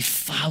 but we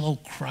follow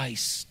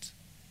Christ.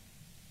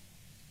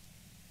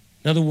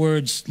 In other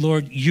words,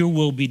 Lord, your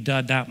will be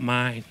done, not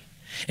mine.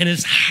 And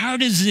as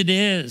hard as it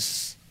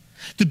is,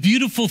 the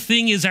beautiful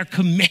thing is our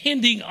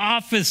commanding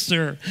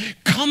officer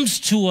comes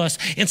to us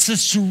and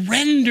says,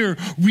 surrender,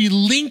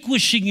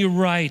 relinquishing your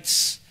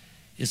rights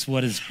is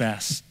what is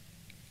best.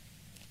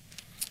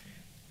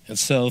 And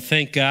so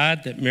thank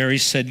God that Mary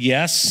said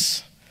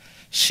yes.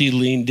 She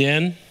leaned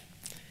in.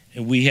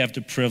 and we have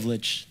the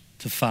privilege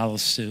to follow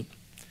suit.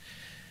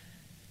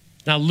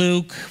 Now,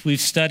 Luke, we've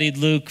studied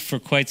Luke for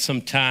quite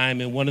some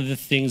time, and one of the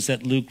things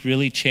that Luke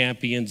really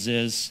champions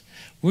is,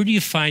 where do you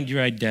find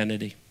your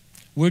identity?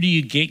 Where do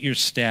you get your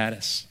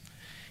status?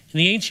 In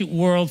the ancient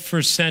world,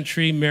 first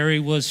century, Mary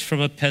was from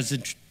a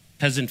peasant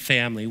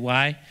family.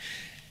 Why?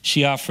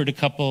 She offered a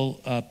couple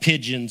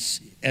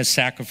pigeons as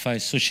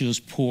sacrifice, so she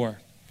was poor.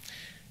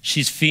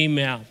 She's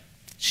female.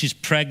 She's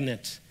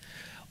pregnant.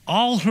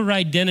 All her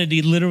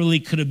identity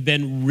literally could have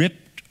been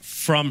ripped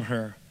from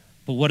her.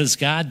 But what does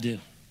God do?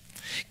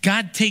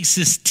 God takes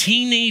this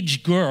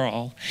teenage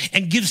girl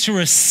and gives her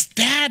a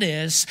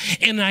status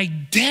and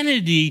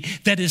identity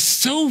that is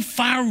so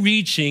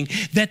far-reaching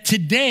that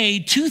today,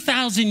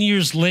 2,000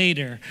 years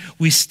later,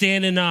 we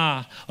stand in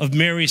awe of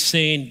Mary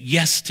saying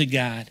yes to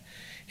God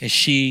as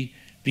she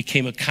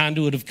became a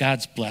conduit of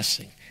God's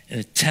blessing and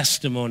a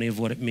testimony of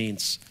what it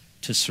means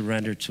to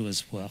surrender to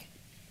his will.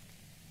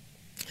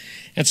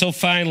 And so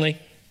finally,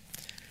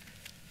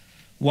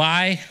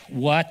 why,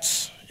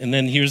 what, and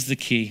then here's the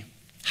key,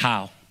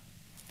 how.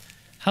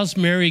 How's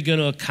Mary going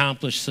to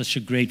accomplish such a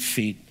great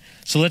feat?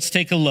 So let's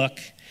take a look.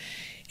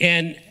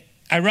 And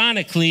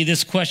ironically,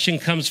 this question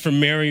comes from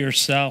Mary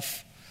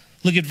herself.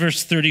 Look at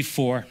verse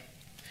 34.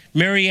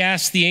 Mary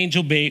asked the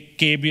angel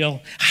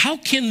Gabriel, "How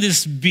can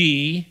this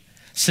be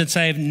since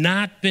I have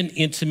not been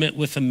intimate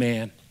with a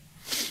man?"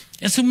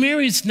 And so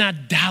Mary's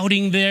not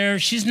doubting there.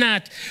 She's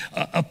not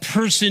a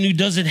person who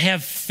doesn't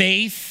have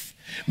faith.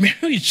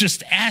 Mary's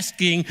just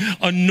asking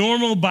a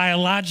normal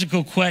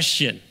biological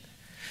question.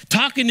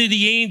 Talking to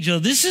the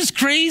angel, this is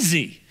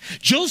crazy.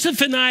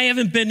 Joseph and I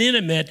haven't been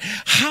intimate.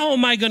 How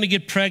am I going to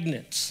get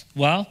pregnant?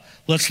 Well,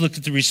 let's look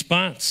at the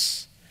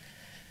response.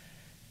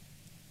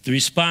 The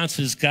response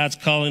is God's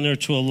calling her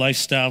to a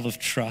lifestyle of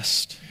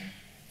trust.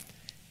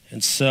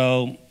 And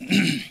so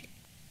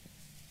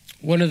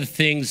one of the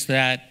things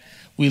that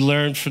we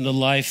learn from the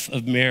life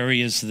of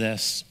Mary is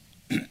this.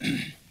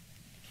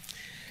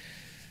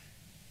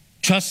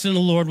 Trust in the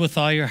Lord with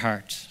all your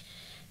heart.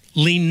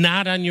 Lean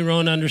not on your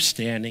own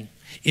understanding.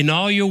 In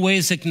all your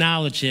ways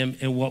acknowledge him,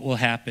 and what will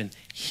happen?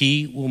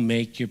 He will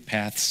make your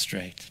path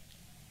straight.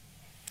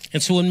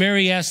 And so when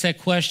Mary asked that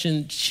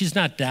question, she's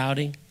not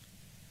doubting.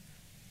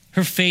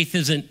 Her faith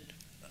isn't,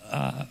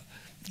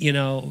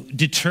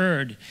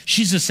 deterred.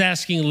 She's just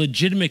asking a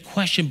legitimate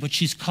question, but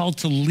she's called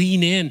to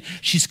lean in.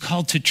 She's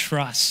called to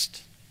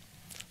trust.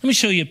 Let me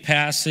show you a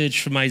passage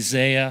from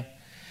Isaiah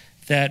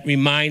that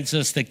reminds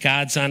us that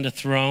God's on the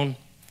throne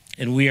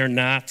and we are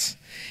not.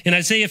 In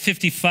Isaiah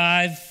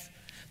 55,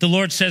 the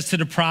Lord says to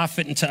the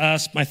prophet and to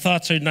us, "My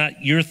thoughts are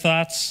not your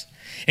thoughts,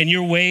 and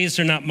your ways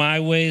are not my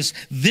ways.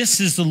 This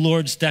is the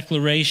Lord's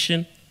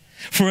declaration.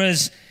 For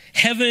as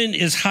heaven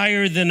is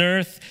higher than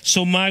earth,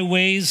 so my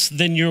ways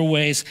than your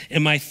ways,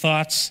 and my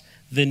thoughts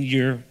than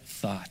your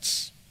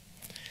thoughts."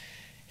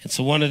 And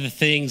so one of the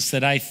things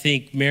that I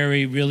think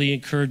Mary really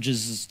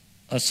encourages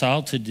us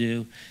all to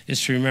do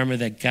is to remember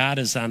that God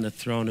is on the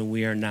throne and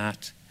we are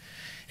not.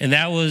 And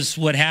that was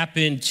what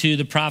happened to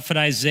the prophet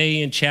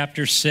Isaiah in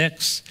chapter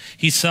 6.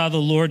 He saw the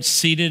Lord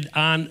seated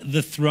on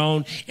the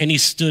throne, and he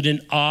stood in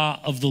awe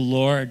of the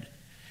Lord.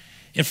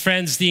 And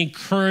friends, the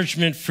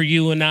encouragement for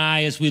you and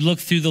I as we look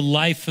through the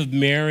life of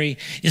Mary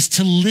is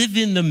to live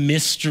in the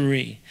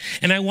mystery.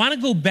 And I want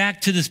to go back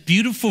to this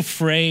beautiful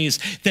phrase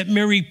that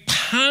Mary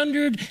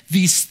pondered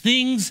these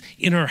things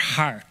in her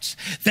heart.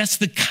 That's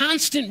the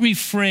constant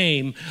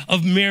refrain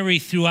of Mary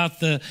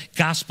throughout the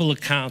gospel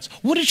accounts.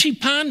 What did she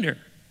ponder?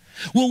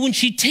 Well, when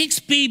she takes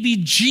baby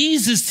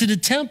Jesus to the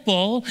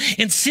temple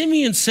and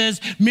Simeon says,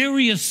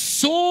 "Mary, a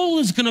soul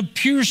is going to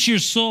pierce your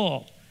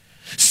soul."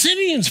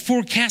 Simeon's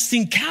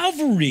forecasting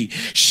Calvary.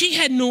 She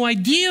had no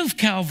idea of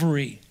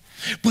Calvary,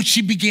 but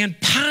she began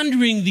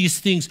pondering these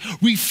things,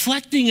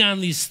 reflecting on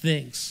these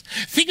things.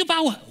 Think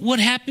about what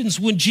happens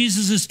when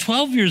Jesus is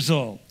 12 years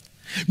old.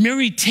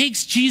 Mary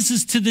takes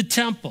Jesus to the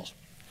temple,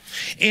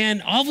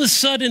 and all of a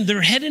sudden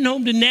they're heading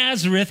home to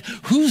Nazareth.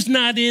 Who's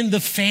not in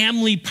the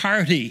family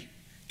party?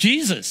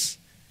 Jesus.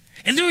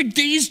 And they're a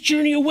day's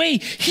journey away.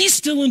 He's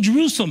still in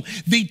Jerusalem.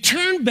 They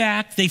turn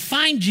back, they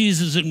find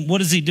Jesus, and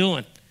what is he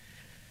doing?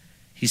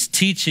 He's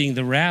teaching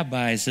the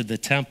rabbis at the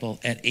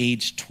temple at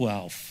age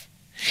 12.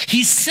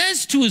 He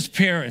says to his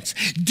parents,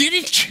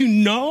 "Didn't you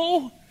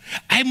know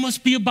I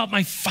must be about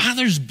my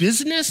Father's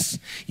business?"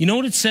 You know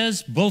what it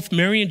says? Both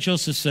Mary and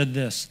Joseph said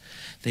this.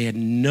 They had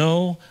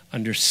no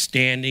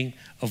understanding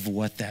of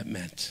what that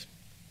meant.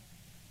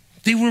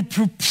 They were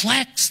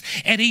perplexed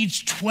at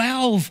age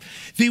 12.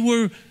 They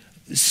were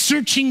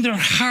searching their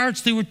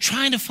hearts. They were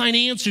trying to find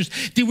answers.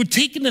 They were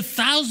taking a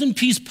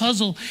 1,000-piece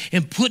puzzle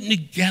and putting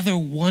together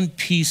one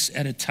piece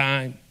at a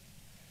time.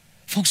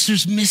 Folks,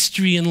 there's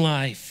mystery in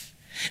life.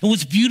 And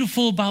what's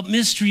beautiful about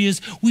mystery is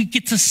we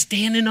get to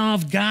stand in awe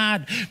of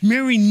God.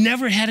 Mary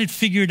never had it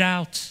figured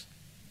out.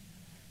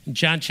 In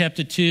John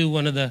chapter 2,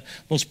 one of the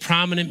most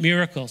prominent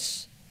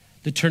miracles,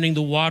 the turning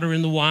the water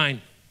into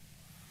wine.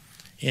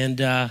 And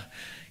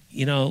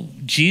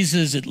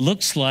Jesus, it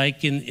looks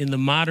like in the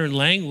modern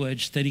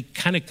language that he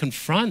kind of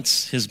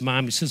confronts his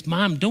mom. He says,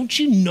 Mom, don't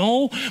you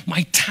know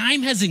my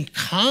time hasn't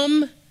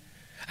come?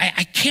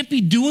 I can't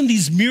be doing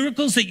these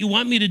miracles that you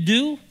want me to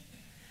do.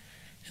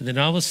 And then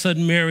all of a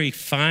sudden, Mary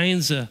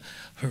finds her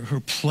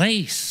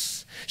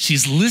place.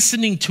 She's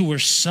listening to her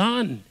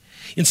son.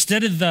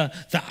 Instead of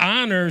the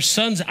honor,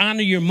 sons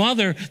honor your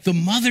mother, the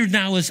mother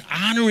now is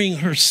honoring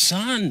her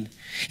son.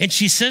 And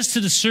she says to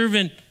the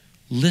servant,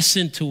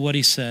 listen to what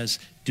he says.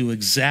 Do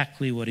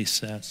exactly what he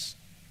says.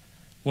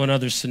 One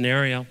other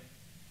scenario,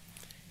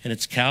 and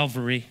it's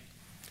Calvary.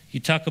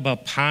 You talk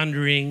about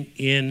pondering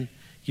in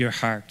your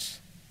heart.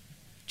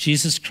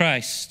 Jesus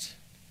Christ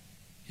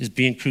is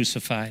being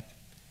crucified.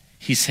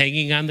 He's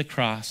hanging on the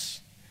cross,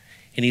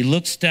 and he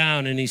looks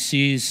down and he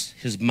sees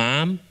his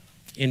mom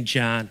and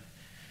John.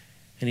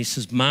 And he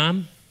says,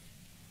 Mom,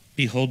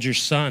 behold your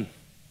son.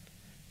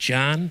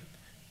 John,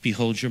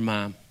 behold your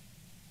mom.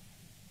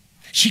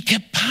 She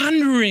kept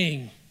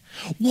pondering,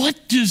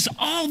 what does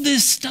all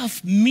this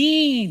stuff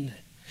mean?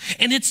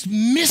 And it's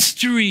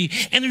mystery.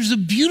 And there's a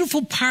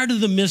beautiful part of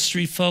the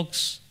mystery,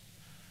 folks.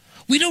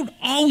 We don't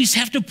always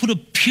have to put a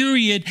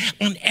period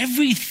on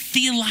every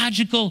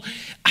theological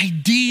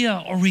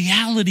idea or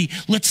reality.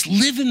 Let's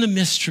live in the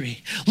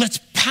mystery. Let's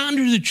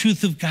ponder the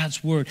truth of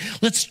God's word.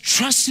 Let's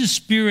trust his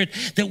Spirit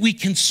that we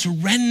can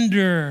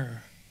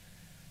surrender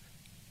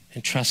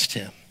and trust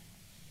him.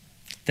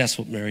 That's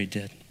what Mary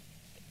did.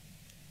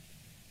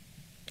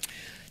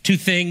 Two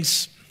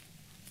things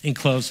in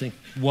closing.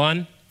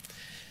 One,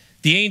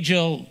 the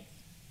angel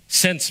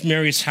sensed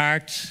Mary's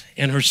heart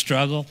and her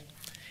struggle,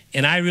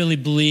 and I really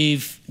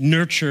believe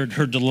nurtured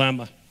her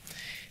dilemma.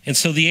 And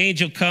so the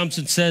angel comes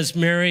and says,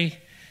 Mary,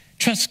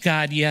 trust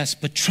God, yes,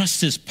 but trust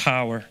his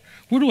power.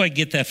 Where do I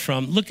get that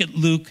from? Look at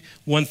Luke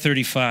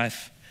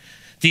 1:35.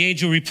 The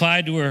angel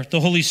replied to her, the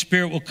Holy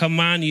Spirit will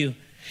come on you,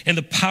 and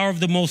the power of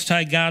the Most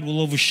High God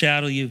will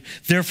overshadow you.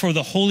 Therefore,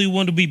 the Holy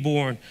One to be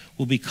born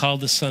will be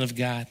called the Son of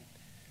God.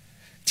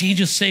 The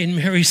angel's saying,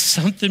 Mary,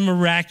 something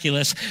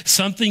miraculous,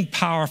 something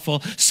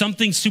powerful,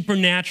 something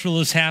supernatural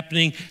is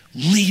happening.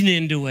 Lean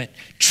into it.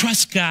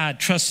 Trust God.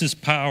 Trust his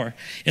power.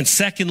 And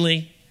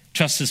secondly,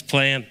 trust his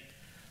plan.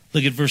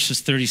 Look at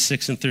verses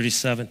 36 and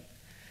 37.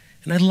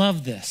 And I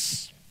love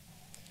this.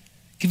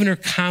 Giving her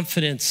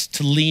confidence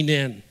to lean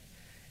in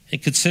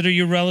and consider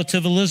your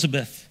relative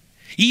Elizabeth.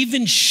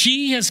 Even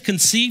she has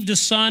conceived a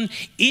son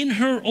in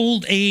her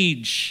old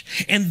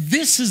age. And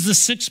this is the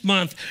 6th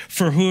month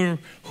for her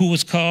who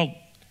was called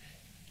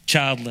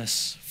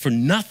childless. For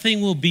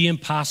nothing will be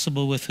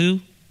impossible with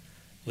who?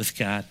 With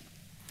God.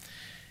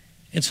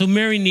 And so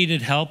Mary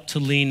needed help to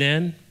lean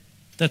in.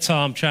 That's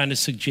all I'm trying to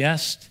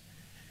suggest.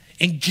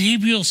 And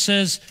Gabriel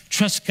says,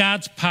 trust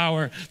God's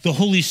power. The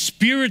Holy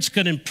Spirit's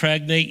going to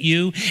impregnate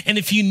you. And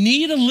if you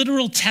need a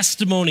literal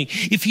testimony,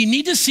 if you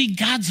need to see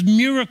God's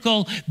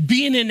miracle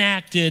being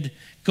enacted,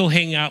 go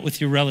hang out with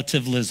your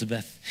relative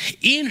Elizabeth.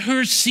 In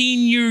her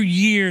senior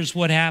years,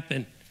 what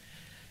happened?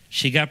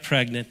 She got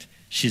pregnant.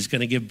 She's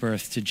going to give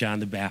birth to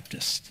John the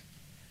Baptist.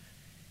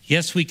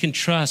 Yes, we can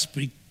trust,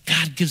 but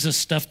God gives us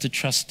stuff to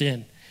trust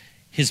in.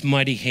 His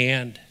mighty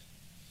hand.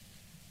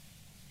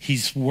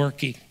 He's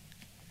working.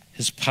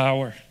 His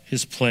power,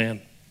 his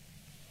plan.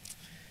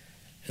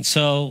 And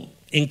so,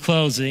 in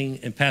closing,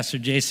 and Pastor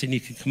Jason, you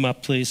can come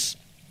up, please.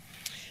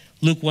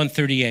 Luke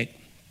 1:38.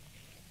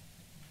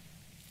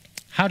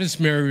 How does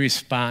Mary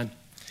respond?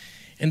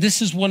 And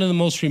this is one of the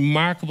most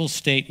remarkable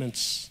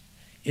statements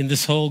in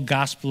this whole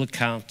gospel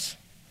account.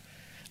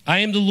 I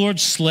am the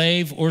Lord's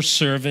slave or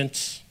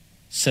servant,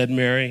 said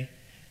Mary.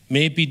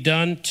 May it be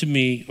done to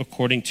me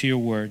according to your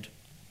word.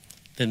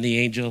 Then the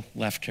angel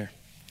left her.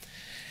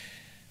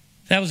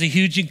 That was a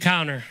huge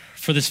encounter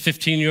for this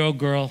 15-year-old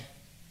girl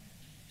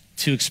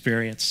to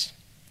experience.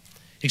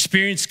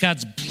 Experience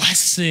God's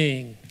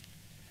blessing.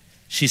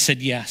 She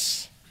said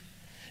yes.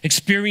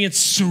 Experience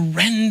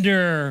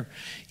surrender,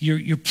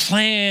 your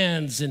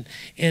plans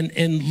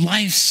and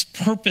life's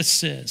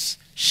purposes.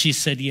 She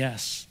said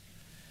yes.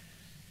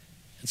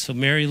 And so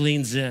Mary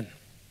leans in.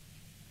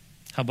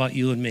 How about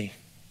you and me?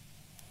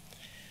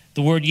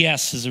 The word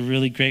yes is a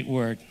really great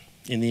word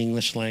in the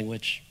English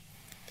language.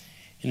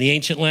 In the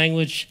ancient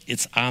language,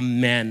 it's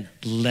amen.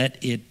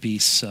 Let it be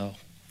so.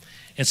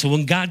 And so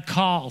when God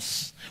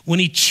calls, when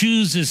he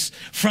chooses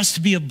for us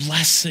to be a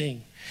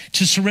blessing,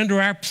 to surrender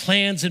our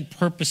plans and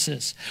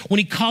purposes, when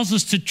he calls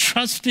us to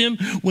trust him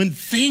when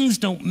things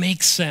don't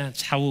make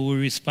sense, how will we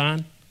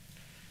respond?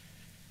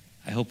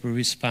 I hope we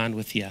respond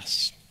with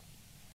yes.